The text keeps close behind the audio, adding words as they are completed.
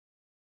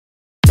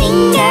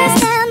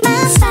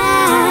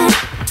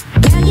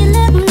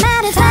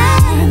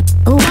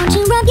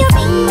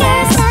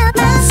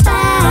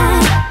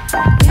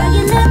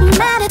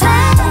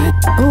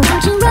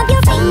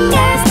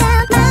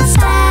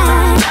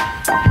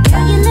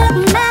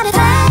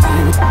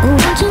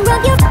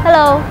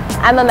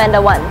I'm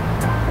Amanda One.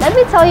 Let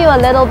me tell you a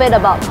little bit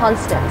about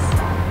Constance.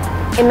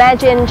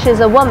 Imagine she's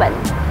a woman,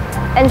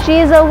 and she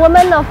is a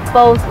woman of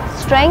both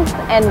strength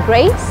and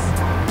grace,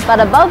 but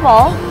above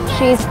all,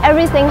 she is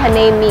everything her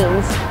name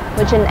means,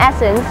 which in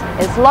essence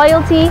is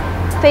loyalty,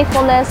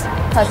 faithfulness,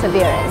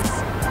 perseverance.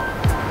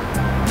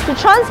 To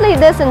translate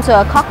this into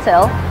a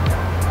cocktail,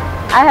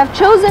 I have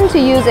chosen to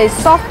use a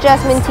soft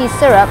jasmine tea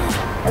syrup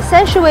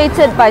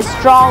accentuated by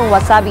strong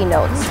wasabi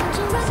notes,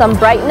 some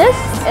brightness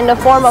in the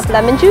form of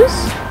lemon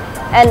juice,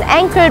 and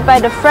anchored by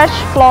the fresh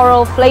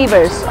floral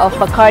flavors of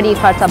Bacardi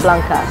Carta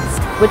Blanca,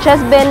 which has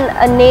been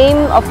a name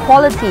of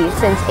quality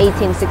since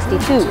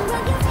 1862.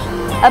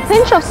 A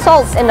pinch of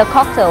salt in the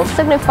cocktail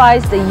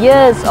signifies the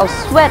years of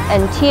sweat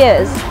and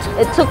tears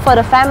it took for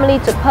the family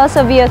to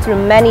persevere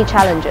through many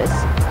challenges.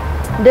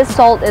 This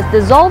salt is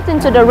dissolved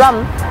into the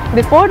rum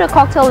before the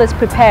cocktail is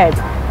prepared,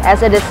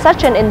 as it is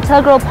such an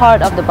integral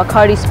part of the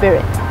Bacardi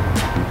spirit.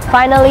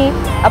 Finally,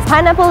 a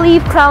pineapple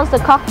leaf crowns the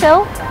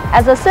cocktail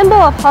as a symbol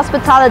of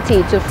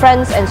hospitality to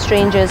friends and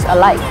strangers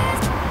alike.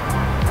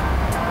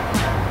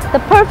 The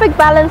perfect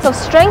balance of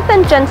strength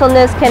and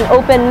gentleness can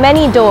open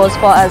many doors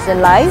for us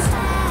in life,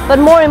 but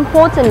more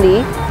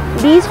importantly,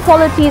 these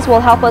qualities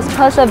will help us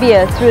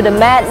persevere through the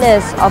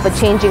madness of a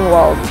changing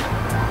world.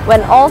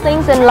 When all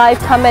things in life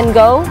come and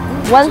go,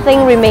 one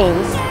thing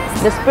remains: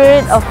 the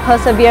spirit of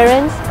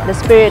perseverance, the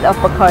spirit of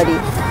Bacardi.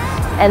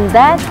 And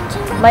that,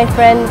 my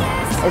friend,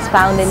 is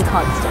found in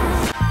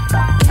Constance.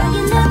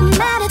 You look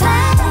mad at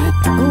her.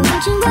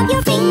 Won't you rub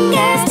your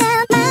fingers